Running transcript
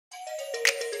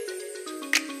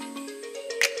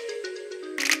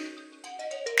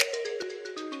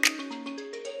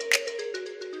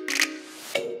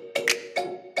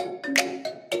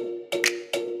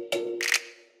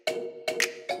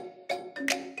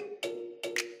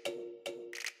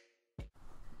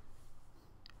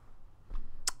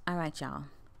right, y'all.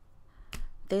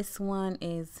 This one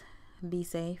is Be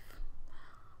Safe.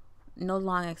 No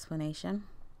long explanation.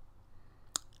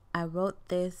 I wrote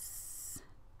this,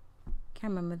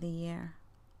 can't remember the year,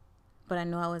 but I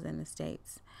know I was in the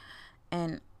States.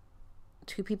 And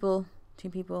two people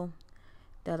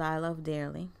that I love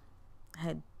dearly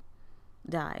had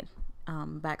died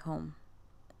back home.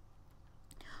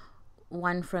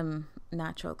 One from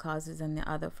natural causes and the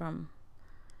other from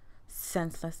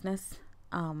senselessness.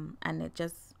 And it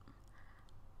just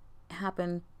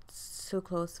happened so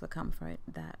close for comfort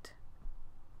that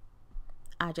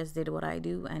I just did what I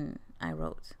do and I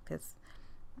wrote, because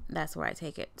that's where I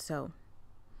take it. So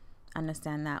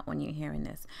understand that when you're hearing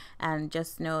this, and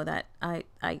just know that I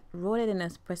wrote it in a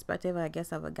perspective, I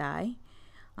guess, of a guy,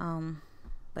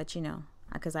 but you know,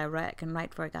 because I can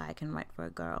write for a guy, I can write for a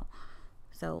girl.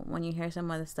 So when you hear some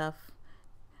other stuff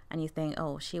and you think,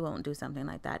 oh, she won't do something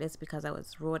like that, it's because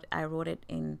I wrote it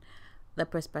in the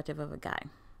perspective of a guy.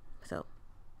 So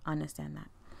understand that.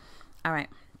 All right.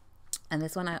 And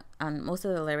this one, on most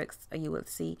of the lyrics you will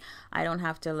see, I don't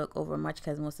have to look over much,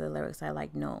 because most of the lyrics I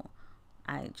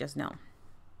just know.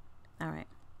 All right.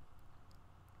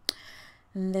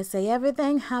 They say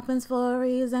everything happens for a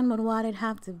reason, but why'd it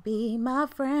have to be, my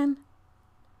friend?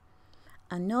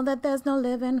 I know that there's no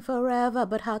living forever,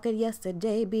 but how could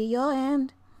yesterday be your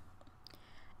end?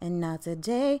 And now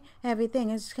today, everything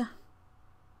is... All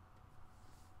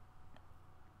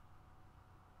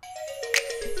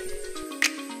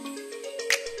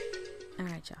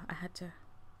right, y'all. I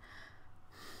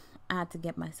had to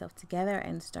get myself together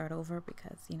and start over,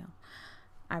 because, you know,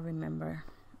 I remember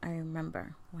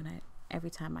when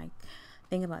every time I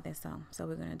think about this song. So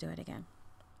we're going to do it again.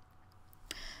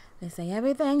 They say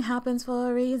everything happens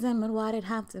for a reason, but why'd it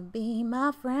have to be,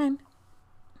 my friend?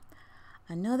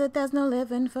 I know that there's no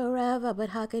living forever, but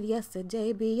how could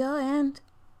yesterday be your end?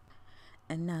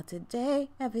 And now today,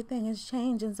 everything is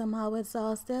changing, somehow it's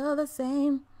all still the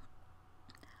same.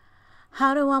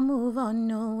 How do I move on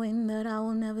knowing that I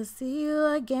will never see you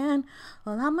again?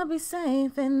 Well, I'ma be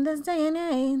safe in this day and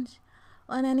age,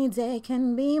 when any day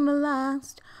can be my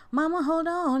last. Mama, hold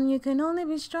on, you can only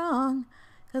be strong,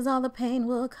 'cause all the pain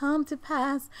will come to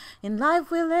pass. In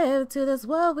life we live, to this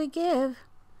world we give,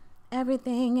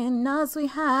 everything in us we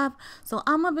have. So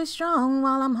I'ma be strong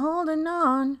while I'm holding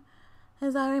on,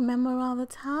 as I remember all the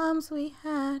times we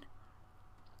had.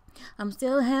 I'm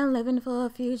still here living for a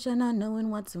future, not knowing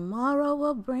what tomorrow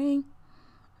will bring.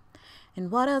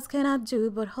 And what else can I do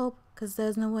but hope, 'cause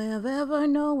there's no way of ever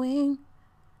knowing.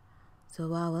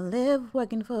 So I will live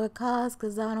working for a cause,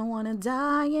 'cause I don't want to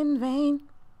die in vain.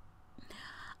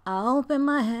 I open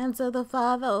my hands to the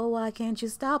Father, oh, why can't you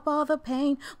stop all the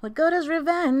pain? What good is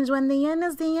revenge when the end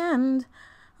is the end?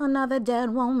 Another dead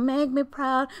won't make me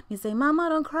proud. Me say, mama,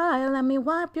 don't cry, let me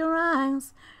wipe your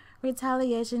eyes.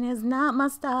 Retaliation is not my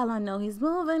style. I know he's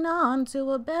moving on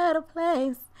to a better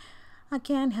place. I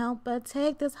can't help but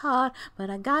take this hard, but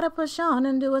I gotta push on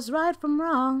and do what's right from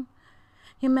wrong.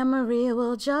 Your memory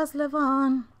will just live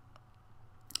on.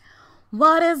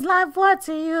 What is life worth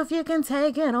to you if you can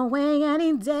take it away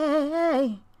any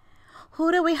day?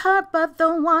 Who do we hurt but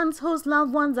the ones whose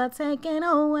loved ones are taken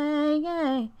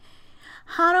away?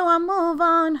 How do I move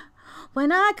on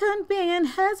when I couldn't be in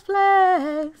his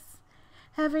place?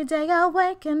 Every day I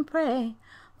wake and pray,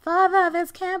 Father,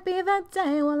 this can't be the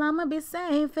day. Well, I'ma be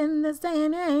safe in this day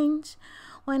and age,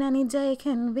 when any day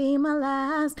can be my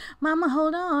last. Mama,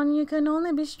 hold on, you can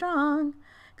only be strong,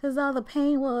 'cause all the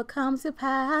pain will come to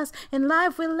pass. In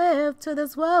life we live, to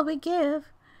this world we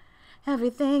give,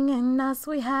 everything in us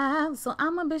we have. So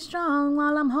I'ma be strong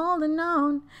while I'm holding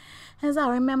on, as I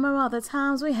remember all the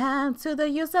times we had. To the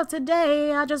youth of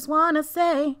today, I just wanna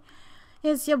say,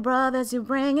 it's your brothers you're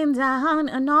bringing down,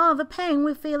 and all the pain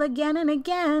we feel again and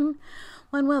again.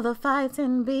 When will the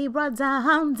fighting be brought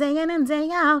down? Day in and day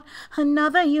out,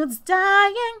 another youth's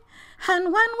dying.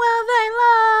 And when will they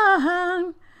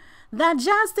learn that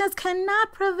justice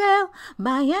cannot prevail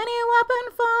by any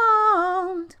weapon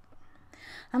formed?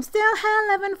 I'm still here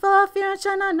living for a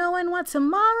future, not knowing what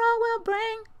tomorrow will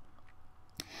bring.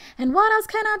 And what else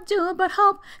can I do but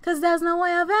hope, 'cause there's no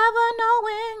way of ever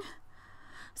knowing.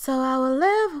 So I will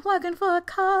live working for a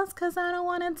cause, 'cause I don't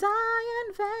want to die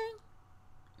in vain.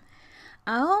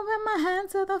 I open my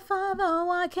hand to the Father,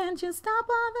 why can't you stop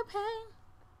all the pain?